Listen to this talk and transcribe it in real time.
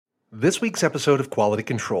This week's episode of Quality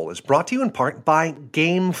Control is brought to you in part by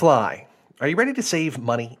GameFly. Are you ready to save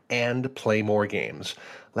money and play more games?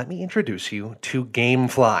 Let me introduce you to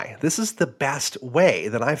GameFly. This is the best way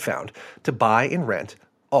that I've found to buy and rent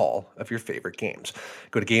all of your favorite games.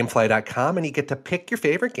 Go to gamefly.com and you get to pick your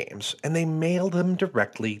favorite games, and they mail them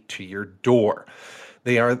directly to your door.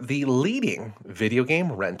 They are the leading video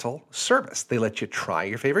game rental service. They let you try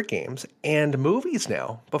your favorite games and movies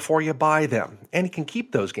now before you buy them. And you can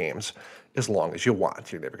keep those games as long as you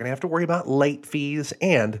want. You're never going to have to worry about late fees,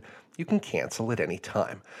 and you can cancel at any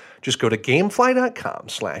time. Just go to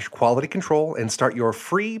gamefly.com/quality control and start your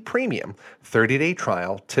free premium 30-day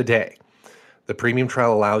trial today. The premium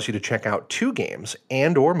trial allows you to check out 2 games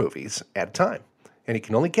and or movies at a time. And you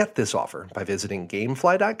can only get this offer by visiting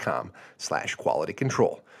gamefly.com/quality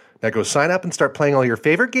control. Now go sign up and start playing all your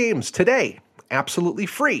favorite games today, absolutely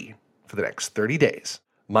free for the next 30 days.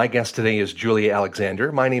 My guest today is Julia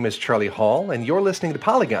Alexander. My name is Charlie Hall, and you're listening to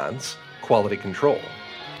Polygon's Quality Control.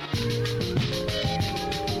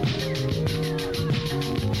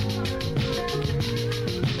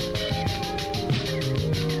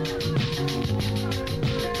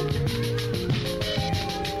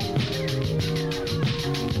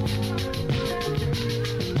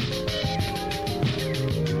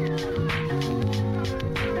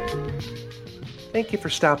 Thank you for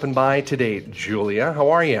stopping by today, Julia.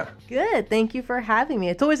 How are you? Good. Thank you for having me.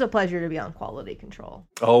 It's always a pleasure to be on Quality Control.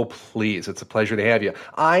 Oh, please. It's a pleasure to have you.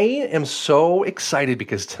 I am so excited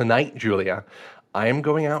because tonight, Julia, I am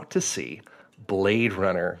going out to see Blade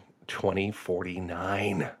Runner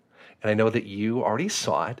 2049. And I know that you already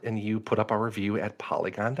saw it and you put up our review at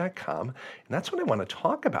polygon.com. And that's what I want to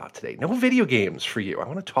talk about today. No video games for you. I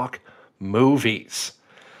want to talk movies.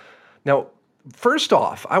 Now, first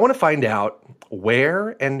off, I want to find out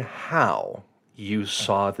where and how you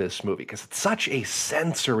saw this movie, because it's such a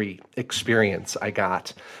sensory experience I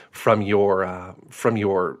got from your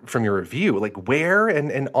review. Like, where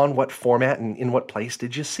and on what format and in what place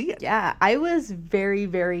did you see it? Yeah, I was very,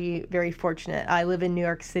 very, very fortunate. I live in New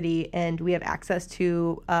York City, and we have access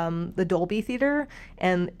to the Dolby Theater,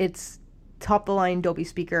 and it's top-of-the-line Dolby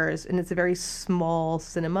speakers, and it's a very small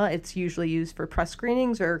cinema. It's usually used for press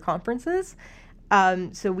screenings or conferences.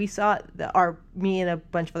 So we saw it, me and a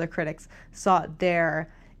bunch of other critics saw it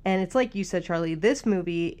there. And it's like you said, Charlie, this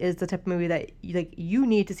movie is the type of movie that you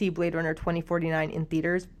need to see Blade Runner 2049 in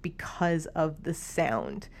theaters because of the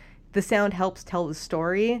sound. The sound helps tell the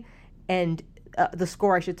story, and the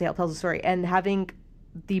score, I should say, helps tell the story. And having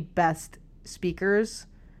the best speakers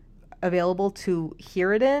available to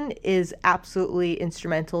hear it in is absolutely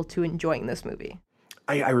instrumental to enjoying this movie.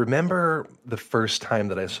 I remember the first time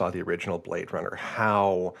that I saw the original Blade Runner,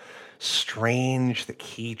 how strange the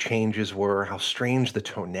key changes were, how strange the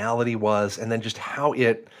tonality was, and then just how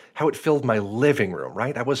it filled my living room,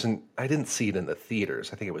 right? I didn't see it in the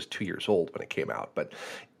theaters. I think I was 2 years old when it came out, but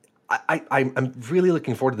I'm really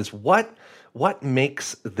looking forward to this. What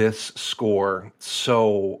makes this score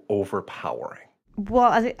so overpowering?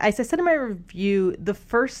 Well, as I said in my review, the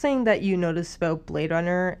first thing that you notice about Blade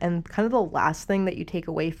Runner, and kind of the last thing that you take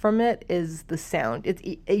away from it, is the sound.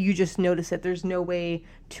 You just notice it. There's no way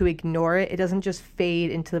to ignore it. It doesn't just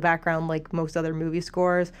fade into the background like most other movie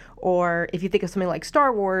scores. Or if you think of something like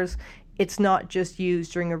Star Wars, it's not just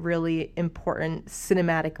used during a really important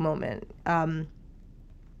cinematic moment. And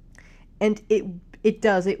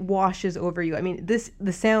it washes over you. I mean,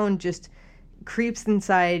 the sound just creeps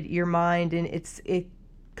inside your mind, and it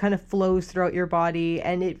kind of flows throughout your body,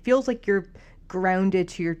 and it feels like you're grounded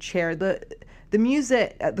to your chair. The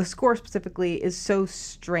music, the score specifically, is so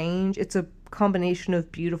strange. It's a combination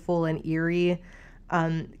of beautiful and eerie,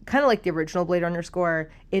 kind of like the original Blade Runner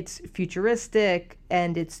score. It's futuristic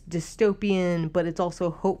and it's dystopian, but it's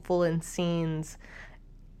also hopeful in scenes.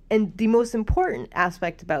 And the most important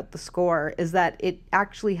aspect about the score is that it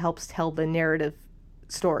actually helps tell the narrative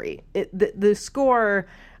story. The score,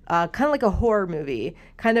 kind of like a horror movie,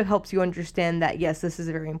 kind of helps you understand that, yes, this is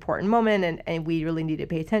a very important moment, and we really need to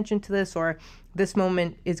pay attention to this, or this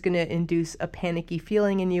moment is going to induce a panicky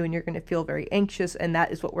feeling in you, and you're going to feel very anxious, and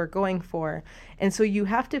that is what we're going for. And so you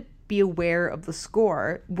have to be aware of the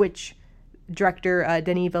score, which director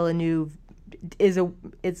Denis Villeneuve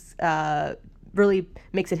really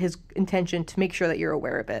makes it his intention to make sure that you're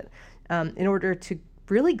aware of it, in order to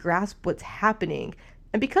really grasp what's happening.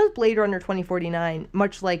 And because Blade Runner 2049,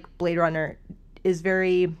 much like Blade Runner, is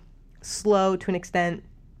very slow to an extent,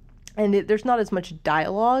 and there's not as much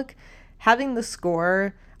dialogue, having the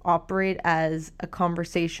score operate as a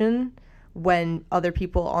conversation when other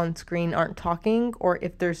people on screen aren't talking, or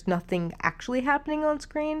if there's nothing actually happening on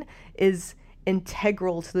screen, is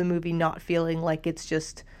integral to the movie, not feeling like it's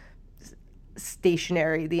just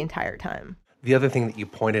stationary the entire time. The other thing that you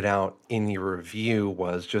pointed out in your review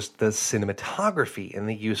was just the cinematography and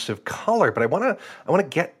the use of color. But I want to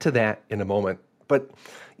get to that in a moment. But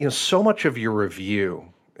so much of your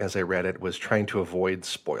review, as I read it, was trying to avoid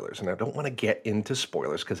spoilers, and I don't want to get into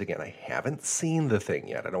spoilers because, again, I haven't seen the thing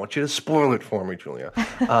yet. I don't want you to spoil it for me, Julia.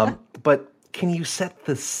 But can you set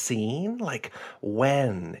the scene? Like,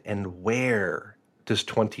 when and where does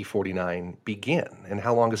 2049 begin, and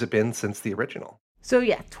how long has it been since the original? So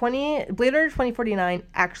yeah, Blade Runner 2049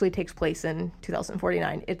 actually takes place in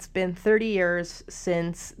 2049. It's been 30 years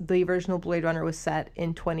since the original Blade Runner was set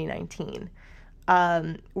in 2019.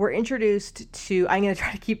 We're introduced to, I'm going to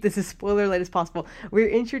try to keep this as spoiler light as possible. We're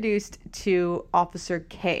introduced to Officer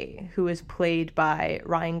K, who is played by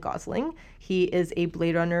Ryan Gosling. He is a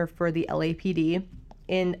Blade Runner for the LAPD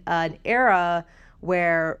in an era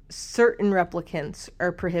where certain replicants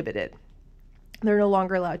are prohibited. They're no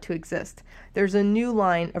longer allowed to exist. There's a new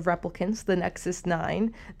line of replicants, the Nexus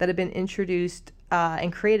 9, that have been introduced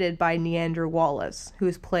and created by Neander Wallace, who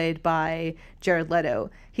is played by Jared Leto.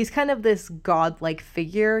 He's kind of this godlike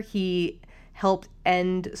figure. He helped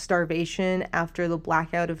end starvation after the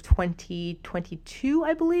blackout of 2022,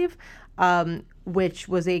 I believe, which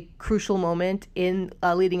was a crucial moment in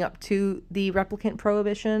leading up to the replicant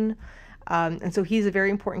prohibition. And so he's a very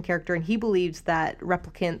important character, and he believes that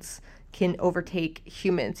replicants can overtake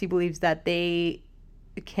humans. He believes that they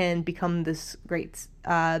can become this great,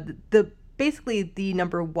 basically the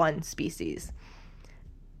number one species.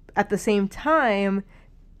 At the same time,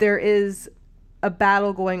 there is a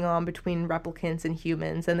battle going on between replicants and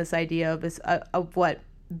humans, and this idea of what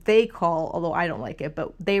they call, although I don't like it,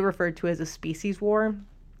 but they refer to as a species war.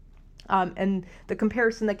 And the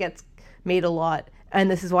comparison that gets made a lot,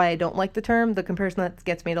 and this is why I don't like the term, the comparison that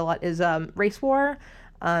gets made a lot is race war.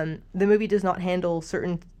 The movie does not handle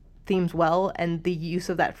certain themes well, and the use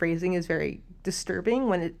of that phrasing is very disturbing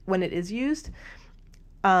when it is used.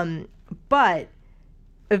 But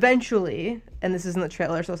eventually, and this isn't the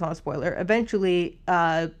trailer, so it's not a spoiler, eventually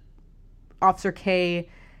Officer K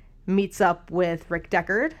meets up with Rick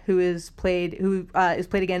Deckard, who is played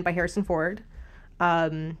again by Harrison Ford,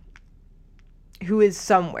 who is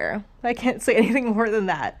somewhere. I can't say anything more than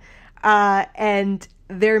that. And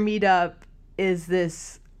their meetup is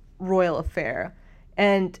this royal affair.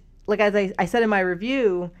 And like as I said in my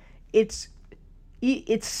review, it's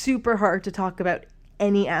super hard to talk about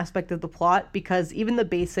any aspect of the plot, because even the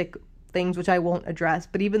basic things, which I won't address,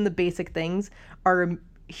 but even the basic things are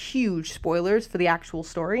huge spoilers for the actual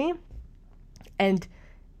story. And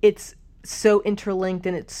it's so interlinked,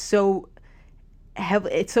 and it so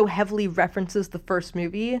heavily references the first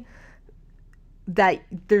movie that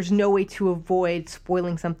there's no way to avoid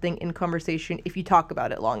spoiling something in conversation if you talk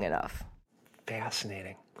about it long enough.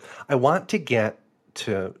 Fascinating. I want to get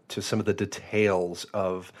to some of the details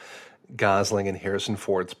of Gosling and Harrison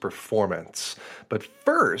Ford's performance. But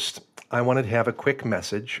first, I wanted to have a quick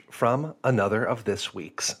message from another of this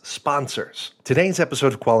week's sponsors. Today's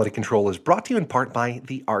episode of Quality Control is brought to you in part by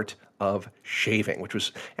The Art of Shaving, which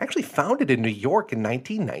was actually founded in New York in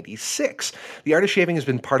 1996. The Art of Shaving has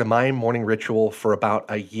been part of my morning ritual for about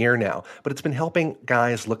a year now, but it's been helping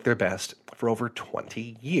guys look their best for over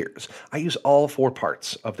 20 years. I use all 4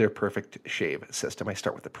 parts of their perfect shave system. I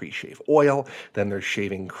start with the pre-shave oil, then their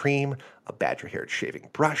shaving cream, a badger-haired shaving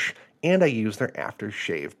brush, and I use their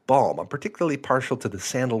aftershave balm. I'm particularly partial to the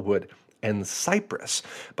sandalwood and cypress,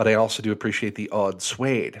 but I also do appreciate the odd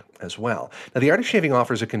suede as well. Now, The Art of Shaving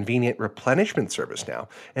offers a convenient replenishment service now,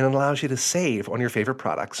 and it allows you to save on your favorite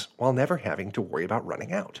products while never having to worry about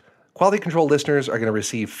running out. Quality Control listeners are going to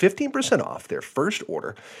receive 15% off their first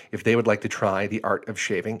order if they would like to try The Art of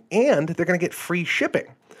Shaving, and they're going to get free shipping.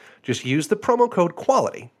 Just use the promo code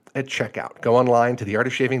QUALITY at checkout. Go online to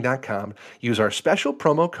theartofshaving.com, use our special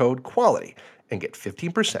promo code QUALITY, and get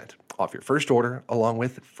 15% off your first order along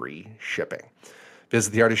with free shipping.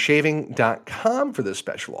 Visit theartofshaving.com for this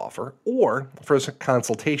special offer, or for a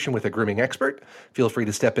consultation with a grooming expert, feel free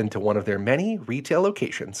to step into one of their many retail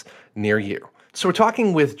locations near you. So we're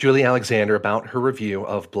talking with Julie Alexander about her review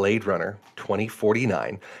of Blade Runner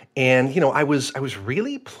 2049. And, I was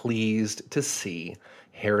really pleased to see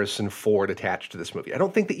Harrison Ford attached to this movie. I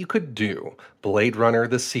don't think that you could do Blade Runner,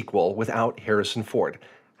 the sequel, without Harrison Ford.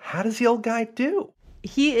 How does the old guy do?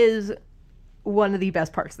 He is one of the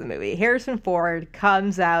best parts of the movie. Harrison Ford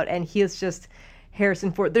comes out, and he is just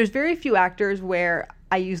Harrison Ford. There's very few actors where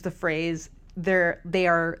I use the phrase they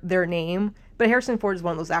are their name, but Harrison Ford is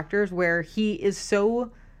one of those actors where he's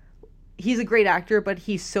a great actor, but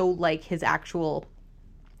he's so like his actual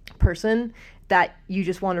person that you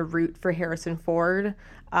just want to root for Harrison Ford.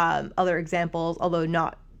 Other examples, although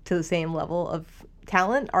not to the same level of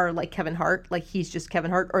talent, are like Kevin Hart. Like, he's just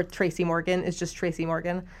Kevin Hart, or Tracy Morgan is just Tracy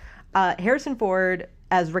Morgan. Harrison Ford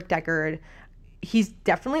as Rick Deckard, he's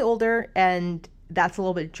definitely older, and that's a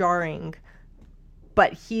little bit jarring,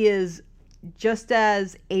 but he is just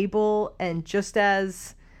as able and just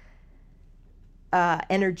as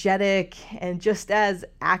energetic and just as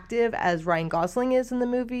active as Ryan Gosling is in the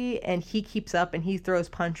movie, and he keeps up and he throws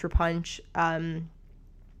punch for punch, and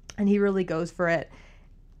he really goes for it.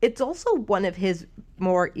 It's also one of his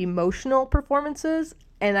more emotional performances,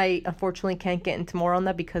 and I unfortunately can't get into more on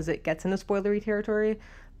that because it gets into spoilery territory,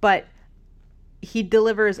 but he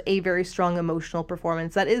delivers a very strong emotional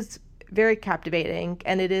performance that is very captivating,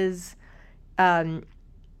 and it is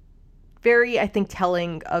very, I think,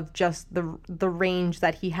 telling of just the range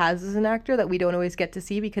that he has as an actor that we don't always get to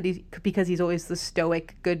see because he's always the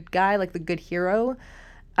stoic good guy, like the good hero,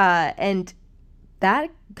 and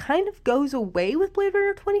that kind of goes away with Blade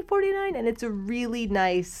Runner 2049, and it's a really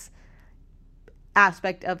nice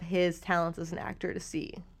aspect of his talents as an actor to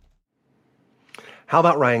see. How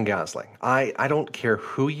about Ryan Gosling? I don't care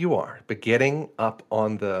who you are, but getting up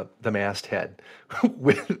on the masthead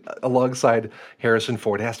alongside Harrison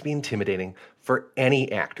Ford has to be intimidating for any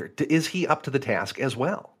actor. Is he up to the task as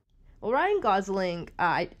well? Well, Ryan Gosling,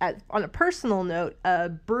 on a personal note,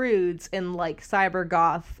 broods in like cyber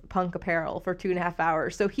goth punk apparel for 2.5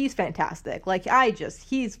 hours, so he's fantastic. Like,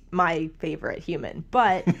 he's my favorite human.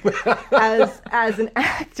 But as an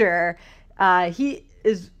actor, he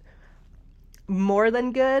is more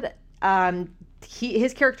than good.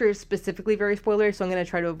 His character is specifically very spoilery, so I'm going to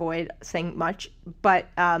try to avoid saying much. But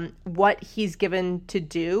what he's given to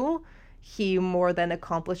do, he more than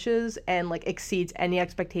accomplishes and like exceeds any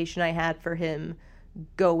expectation I had for him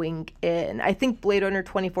going in. I think Blade Runner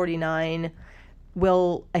 2049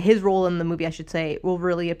 his role in the movie, I should say, will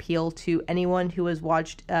really appeal to anyone who has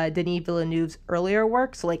watched Denis Villeneuve's earlier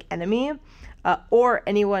work, so like Enemy, or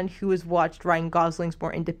anyone who has watched Ryan Gosling's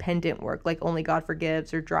more independent work, like Only God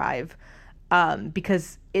Forgives or Drive,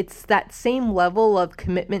 because it's that same level of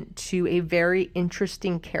commitment to a very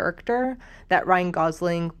interesting character that Ryan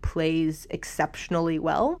Gosling plays exceptionally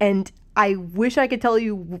well. And I wish I could tell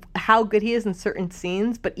you how good he is in certain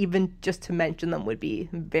scenes, but even just to mention them would be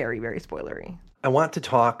very, very spoilery. I want to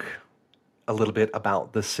talk a little bit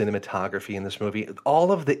about the cinematography in this movie.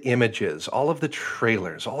 All of the images, all of the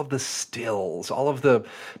trailers, all of the stills, all of the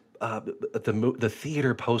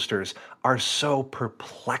theater posters are so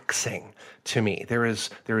perplexing to me. There is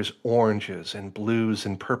oranges and blues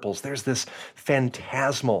and purples. There's this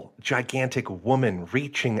phantasmal, gigantic woman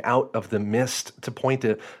reaching out of the mist to point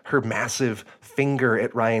her massive finger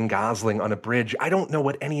at Ryan Gosling on a bridge. I don't know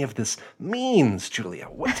what any of this means, Julia.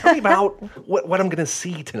 Tell me about what I'm going to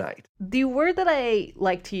see tonight. The word that I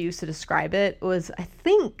like to use to describe it was,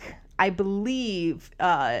 I believe,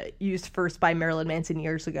 used first by Marilyn Manson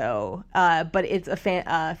years ago, but it's a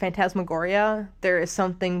phantasmagoria. There is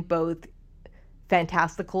something both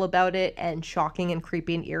fantastical about it and shocking and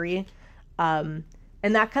creepy and eerie. And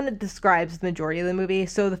that kind of describes the majority of the movie.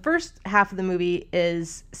 So the first half of the movie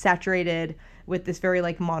is saturated with this very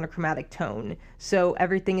like monochromatic tone. So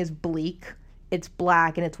everything is bleak. It's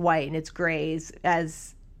black and it's white and it's grays.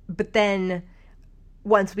 But then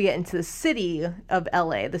once we get into the city of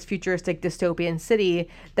LA, this futuristic dystopian city,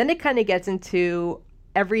 then it kind of gets into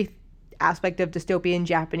every aspect of dystopian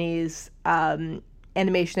Japanese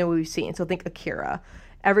animation that we've seen. So think Akira.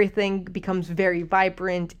 Everything becomes very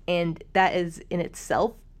vibrant, and that is in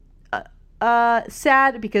itself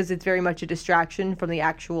sad because it's very much a distraction from the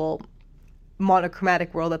actual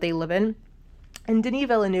monochromatic world that they live in. And Denis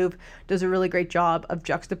Villeneuve does a really great job of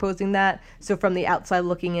juxtaposing that. So from the outside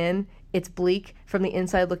looking in, it's bleak. From the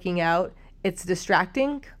inside looking out, it's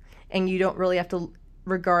distracting, and you don't really have to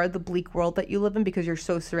regard the bleak world that you live in because you're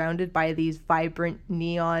so surrounded by these vibrant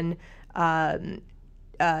neon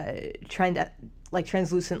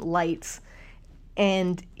translucent lights.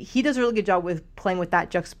 And he does a really good job with playing with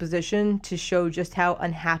that juxtaposition to show just how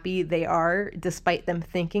unhappy they are despite them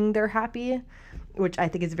thinking they're happy, which I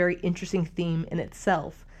think is a very interesting theme in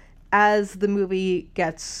itself. As the movie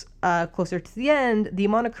gets closer to the end, the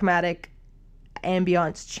monochromatic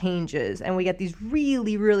ambiance changes, and we get these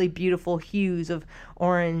really, really beautiful hues of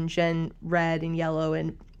orange and red and yellow.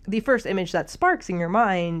 And the first image that sparks in your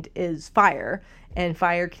mind is fire, and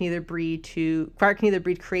fire can either breed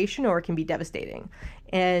creation or it can be devastating.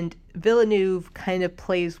 And Villeneuve kind of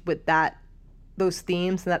plays with those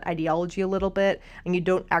themes and that ideology a little bit, and you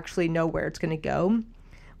don't actually know where it's going to go.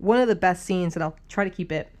 One of the best scenes, and I'll try to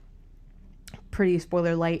keep it pretty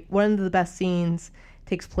spoiler light. One of the best scenes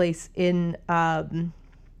takes place on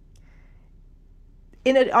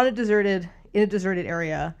a deserted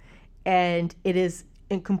area, and it is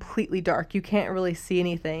completely dark. You can't really see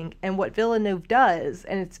anything. And what Villeneuve does,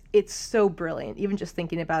 and it's so brilliant, even just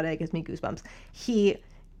thinking about it gives me goosebumps. He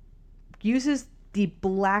uses the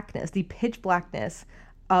blackness, the pitch blackness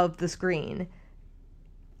of the screen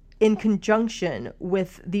in conjunction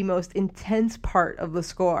with the most intense part of the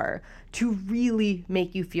score to really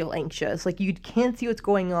make you feel anxious. Like, you can't see what's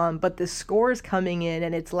going on, but the score is coming in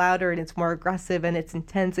and it's louder and it's more aggressive and it's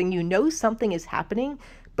intense, and you know something is happening,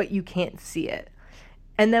 but you can't see it.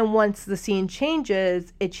 And then once the scene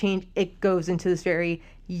changes, it goes into this very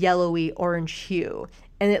yellowy orange hue,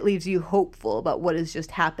 and it leaves you hopeful about what has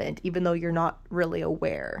just happened, even though you're not really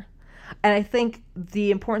aware. And I think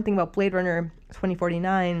the important thing about Blade Runner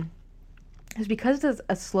 2049 is because it's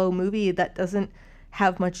a slow movie that doesn't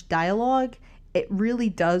have much dialogue, it really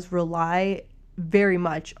does rely very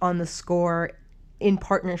much on the score in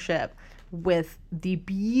partnership with the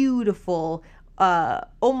beautiful,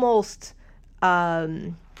 almost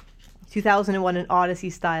 2001 and Odyssey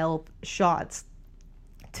style shots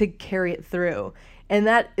to carry it through. And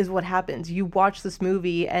that is what happens. You watch this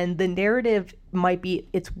movie and the narrative might be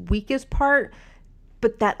its weakest part,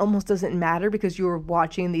 but that almost doesn't matter because you are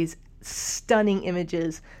watching these stunning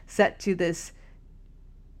images set to this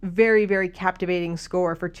very, very captivating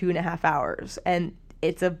score for 2.5 hours. And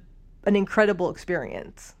it's an incredible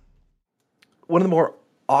experience. One of the more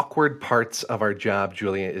awkward parts of our job,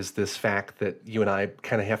 Julia, is this fact that you and I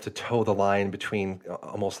kind of have to toe the line between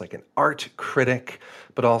almost like an art critic,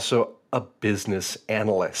 but also a business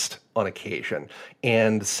analyst on occasion.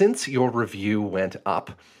 And since your review went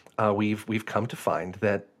up, we've come to find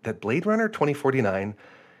that Blade Runner 2049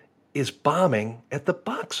 is bombing at the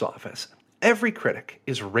box office. Every critic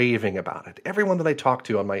is raving about it. Everyone that I talk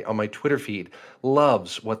to on my Twitter feed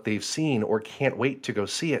loves what they've seen or can't wait to go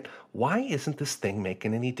see it. Why isn't this thing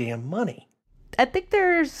making any damn money? I think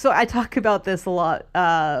I talk about this a lot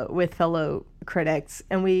with fellow critics,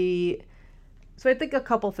 and so I think a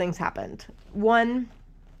couple things happened. One,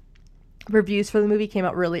 reviews for the movie came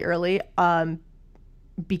out really early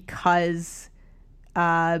because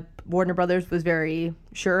Warner Brothers was very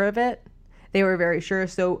sure of it. They were very sure,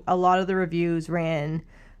 so a lot of the reviews ran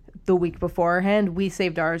the week beforehand. We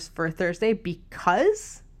saved ours for Thursday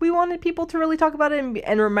because we wanted people to really talk about it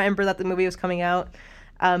and remember that the movie was coming out.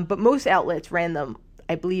 But most outlets ran them,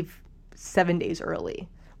 I believe, 7 days early,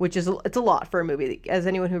 which is it's a lot for a movie. As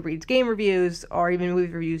anyone who reads game reviews or even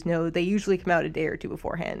movie reviews know, they usually come out a day or two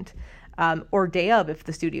beforehand, or day of if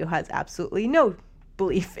the studio has absolutely no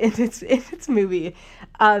belief in its movie.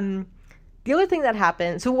 The other thing that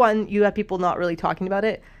happened, so one, you have people not really talking about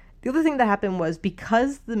it. The other thing that happened was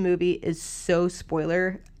because the movie is so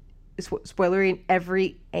spoilery in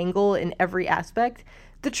every angle, in every aspect,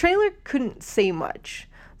 the trailer couldn't say much.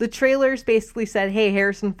 The trailers basically said, hey,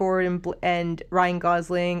 Harrison Ford and Ryan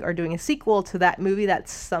Gosling are doing a sequel to that movie that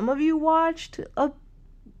some of you watched a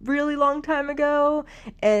really long time ago,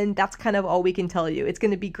 and that's kind of all we can tell you. It's going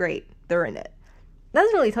to be great. They're in it. That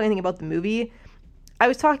doesn't really tell you anything about the movie. I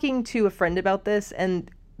was talking to a friend about this, and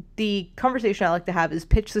the conversation I like to have is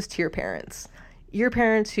pitch this to your parents. Your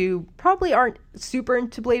parents who probably aren't super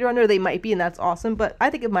into Blade Runner, they might be, and that's awesome, but I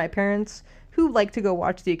think of my parents who like to go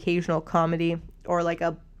watch the occasional comedy or like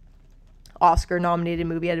a Oscar-nominated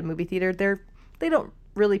movie at a movie theater. They don't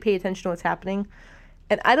really pay attention to what's happening,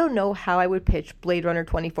 and I don't know how I would pitch Blade Runner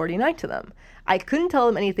 2049 to them. I couldn't tell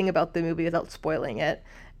them anything about the movie without spoiling it.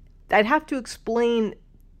 I'd have to explain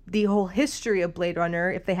the whole history of Blade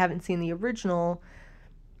Runner if they haven't seen the original.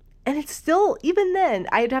 And it's still, even then,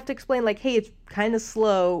 I'd have to explain, like, hey, it's kind of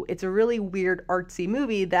slow. It's a really weird artsy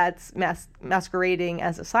movie that's masquerading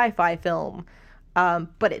as a sci-fi film,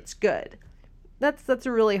 but it's good. That's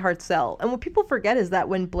a really hard sell. And what people forget is that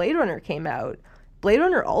when Blade Runner came out, Blade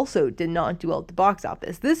Runner also did not do well at the box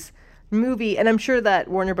office. This movie, and I'm sure that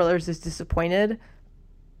Warner Brothers is disappointed,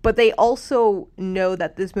 but they also know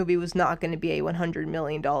that this movie was not going to be a $100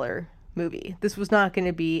 million movie. This was not going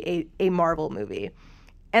to be a Marvel movie.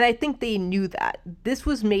 And I think they knew that. This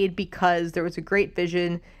was made because there was a great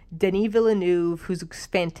vision. Denis Villeneuve, who's a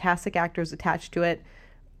fantastic actor, is attached to it.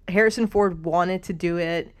 Harrison Ford wanted to do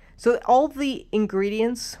it. So all the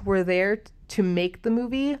ingredients were there to make the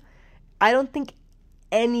movie. I don't think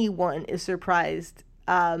anyone is surprised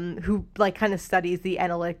who like kind of studies the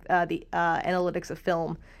analytics of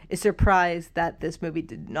film is surprised that this movie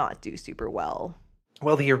did not do super well.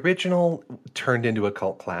 Well, the original turned into a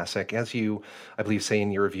cult classic. As you, I believe, say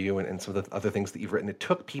in your review and some of the other things that you've written, it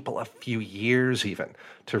took people a few years even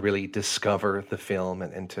to really discover the film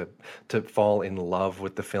and to fall in love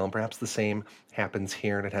with the film. Perhaps the same happens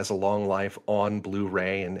here, and it has a long life on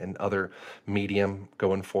Blu-ray and other medium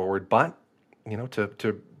going forward. But,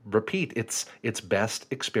 to repeat, it's best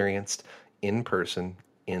experienced in person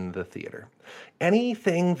in the theater.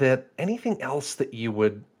 Anything else that you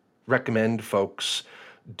would recommend folks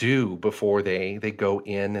do before they go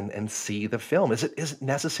in and see the film? Is it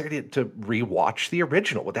necessary to rewatch the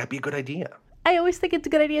original? Would that be a good idea? I always think it's a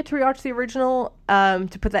good idea to rewatch the original.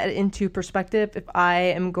 To put that into perspective, if I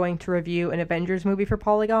am going to review an Avengers movie for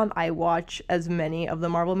Polygon, I watch as many of the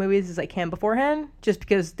Marvel movies as I can beforehand, just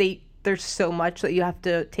because there's so much that you have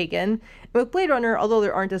to take in. And with Blade Runner, although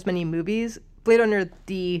there aren't as many movies, Blade Runner,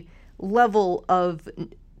 the level of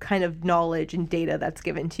kind of knowledge and data that's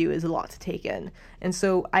given to you is a lot to take in. And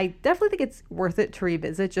so I definitely think it's worth it to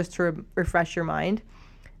revisit just to refresh your mind.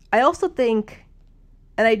 I also think,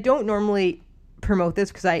 and I don't normally promote this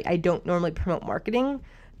because I don't normally promote marketing,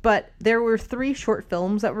 but there were 3 short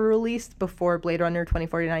films that were released before Blade Runner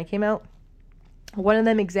 2049 came out. One of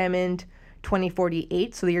them examined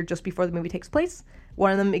 2048, so the year just before the movie takes place. One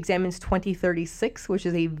of them examines 2036, which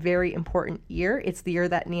is a very important year. It's the year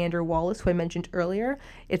that Neander Wallace, who I mentioned earlier,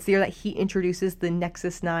 it's the year that he introduces the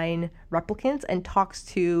Nexus 9 replicants and talks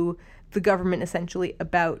to the government essentially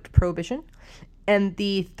about prohibition. And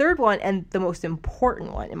the third one, and the most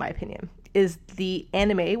important one in my opinion, is the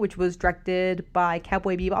anime, which was directed by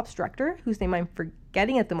Cowboy Bebop's director, whose name I'm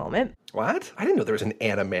forgetting at the moment. What? I didn't know there was an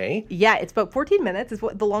anime. Yeah, it's about 14 minutes, is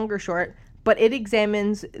what the longer short, but it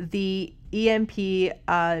examines the EMP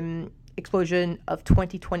explosion of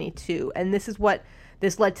 2022. And this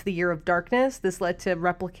led to the Year of Darkness. This led to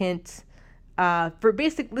Replicant,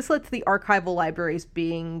 this led to the archival libraries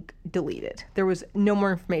being deleted. There was no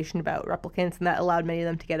more information about replicants, and that allowed many of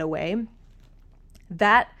them to get away.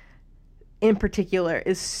 That in particular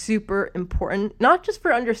is super important, not just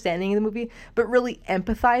for understanding the movie, but really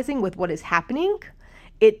empathizing with what is happening.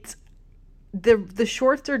 The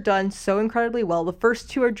shorts are done so incredibly well. The first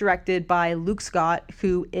 2 are directed by Luke Scott,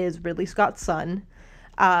 who is Ridley Scott's son.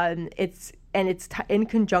 It's in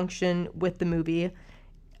conjunction with the movie.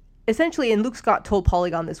 Essentially, and Luke Scott told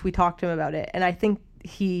Polygon this, we talked to him about it, and I think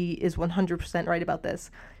he is 100% right about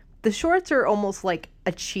this. The shorts are almost like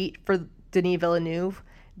a cheat for Denis Villeneuve.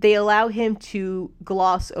 They allow him to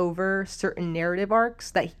gloss over certain narrative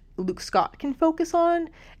arcs that Luke Scott can focus on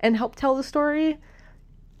and help tell the story.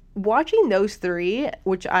 Watching those 3,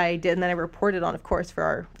 which I did and then I reported on, of course,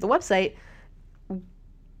 for the website,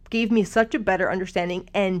 gave me such a better understanding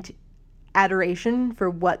and adoration for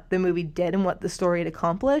what the movie did and what the story had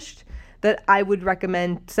accomplished that I would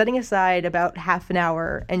recommend setting aside about half an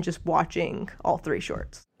hour and just watching all 3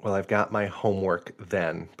 shorts. Well, I've got my homework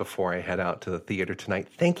then before I head out to the theater tonight.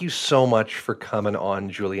 Thank you so much for coming on,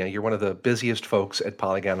 Julia. You're one of the busiest folks at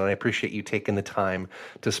Polygon, and I appreciate you taking the time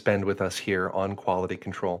to spend with us here on Quality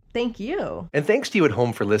Control. Thank you. And thanks to you at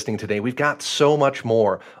home for listening today. We've got so much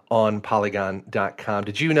more on Polygon.com.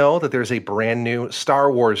 Did you know that there's a brand new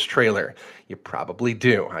Star Wars trailer? You probably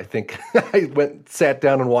do. I think I sat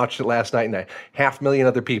down and watched it last night, and 500,000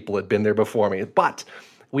 other people had been there before me. But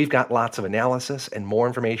we've got lots of analysis and more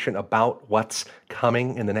information about what's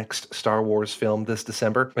coming in the next Star Wars film this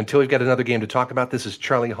December. Until we've got another game to talk about, this is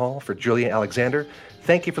Charlie Hall for Julia Alexander.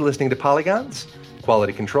 Thank you for listening to Polygon's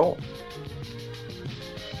Quality Control.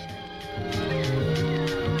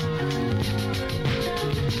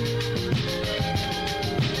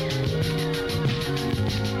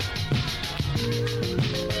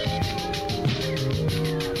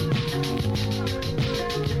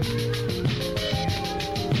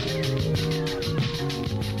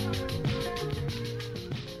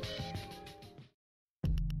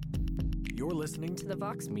 You're listening to the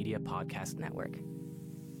Vox Media Podcast Network.